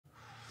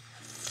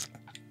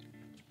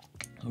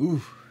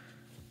Ooh.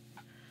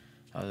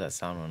 How does that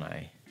sound when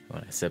I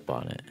sip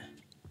on it?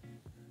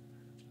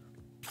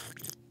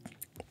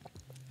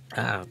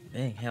 Ah,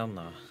 dang, hell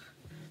no.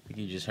 I think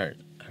you just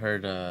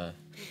heard the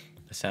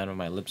sound of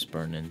my lips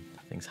burning.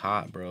 Thing's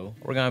hot, bro.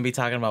 We're gonna be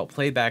talking about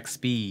playback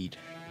speed.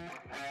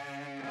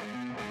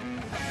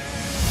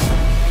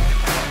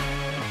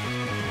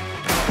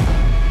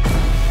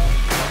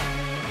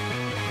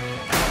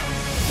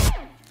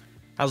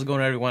 How's it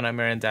going, everyone? I'm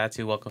Aaron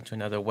Datu. Welcome to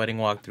another wedding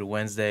walkthrough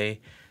Wednesday.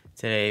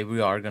 Today we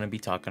are going to be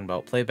talking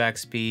about playback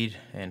speed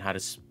and how to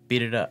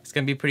speed it up. It's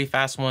going to be a pretty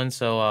fast one,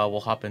 so we'll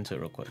hop into it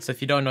real quick. So if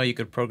you don't know, you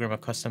could program a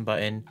custom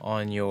button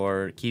on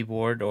your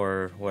keyboard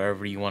or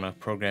wherever you want to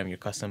program your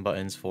custom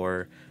buttons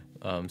for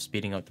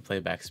speeding up the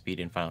playback speed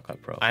in Final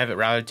Cut Pro. I have it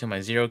routed to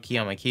my 0 key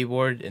on my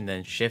keyboard and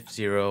then shift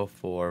 0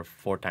 for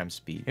 4 times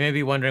speed. You may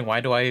be wondering,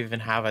 why do I even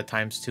have a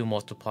 ×2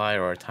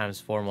 multiplier or a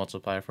 ×4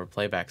 multiplier for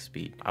playback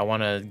speed? I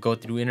want to go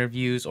through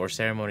interviews or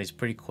ceremonies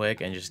pretty quick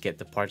and just get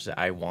the parts that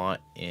I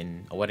want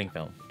in a wedding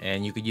film.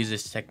 And you could use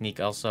this technique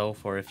also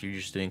for if you're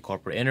just doing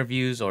corporate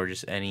interviews or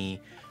just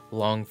any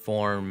long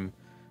form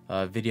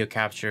video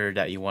capture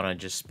that you want to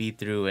just speed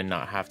through and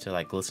not have to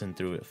like listen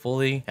through it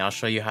fully. And I'll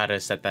show you how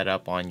to set that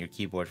up on your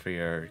keyboard for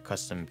your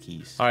custom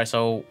keys. All right,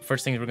 so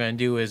first thing we're going to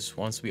do is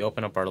once we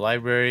open up our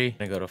library, I'm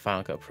going to go to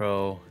Final Cut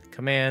Pro,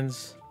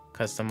 commands,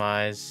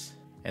 customize,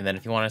 and then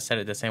if you want to set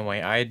it the same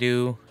way I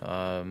do,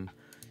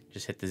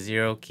 just hit the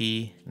 0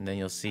 key and then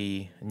you'll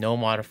see no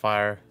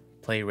modifier,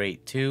 play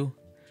rate 2,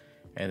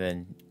 and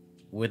then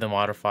with a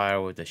modifier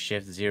with the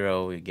shift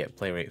 0 you get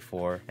play rate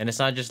 4. And it's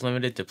not just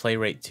limited to play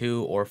rate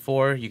 2 or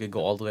 4, you could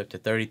go all the way up to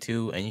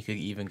 32 and you could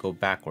even go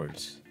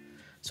backwards.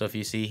 So if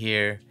you see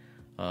here,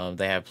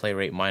 they have play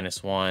rate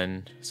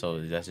 -1, so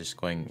that's just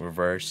going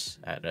reverse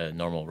at a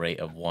normal rate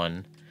of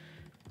 1,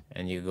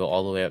 and you go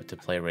all the way up to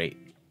play rate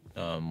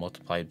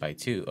multiplied by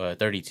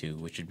 32,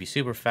 which would be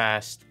super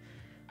fast.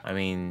 I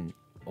mean,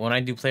 when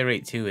I do play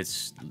rate 2,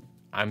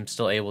 I'm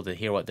still able to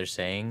hear what they're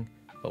saying,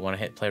 but when I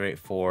hit play rate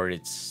 4,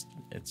 it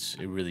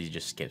really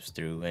just skips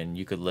through and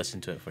you could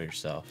listen to it for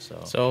yourself.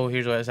 So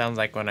here's what it sounds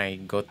like when I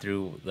go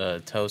through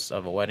the toast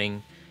of a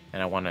wedding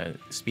and I want to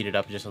speed it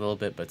up just a little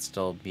bit but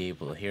still be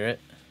able to hear it.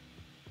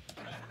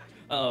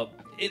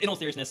 In all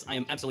seriousness, I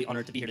am absolutely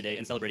honored to be here today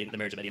and celebrating the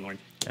marriage of Eddie and Lauren.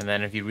 And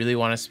then if you really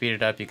want to speed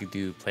it up, you could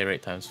do play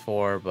rate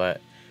 ×4, but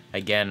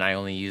again, I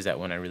only use that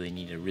when I really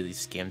need to really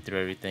skim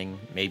through everything.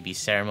 Maybe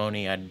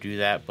ceremony, I'd do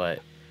that,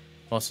 but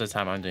most of the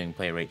time I'm doing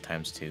play rate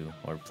 ×2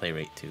 or play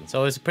rate 2.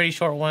 So it's a pretty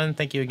short one.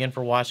 Thank you again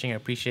for watching. I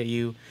appreciate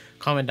you.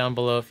 Comment down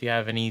below if you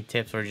have any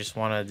tips or just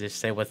want to just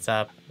say what's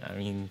up. I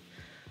mean,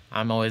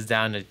 I'm always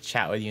down to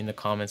chat with you in the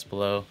comments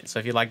below. So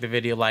if you like the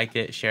video, like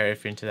it, share it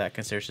if you're into that,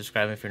 consider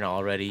subscribing if you're not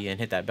already, and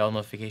hit that bell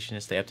notification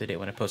to stay up to date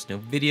when I post new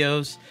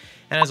videos.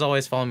 And as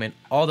always, follow me on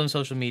all them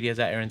social medias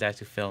at Aaron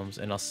Datu Films,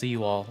 and I'll see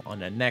you all on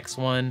the next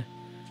one.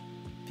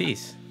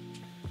 Peace.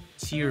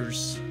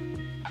 Cheers.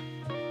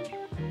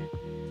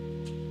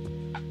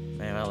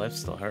 Man, my lips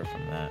still hurt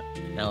from that.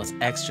 Now it's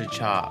extra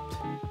chopped.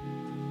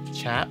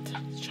 Chapped?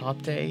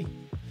 Chopped-a?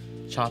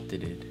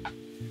 Chopped-it.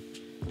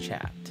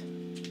 Chapped.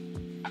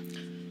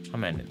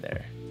 I'm ending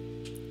there.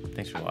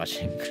 Thanks for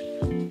watching.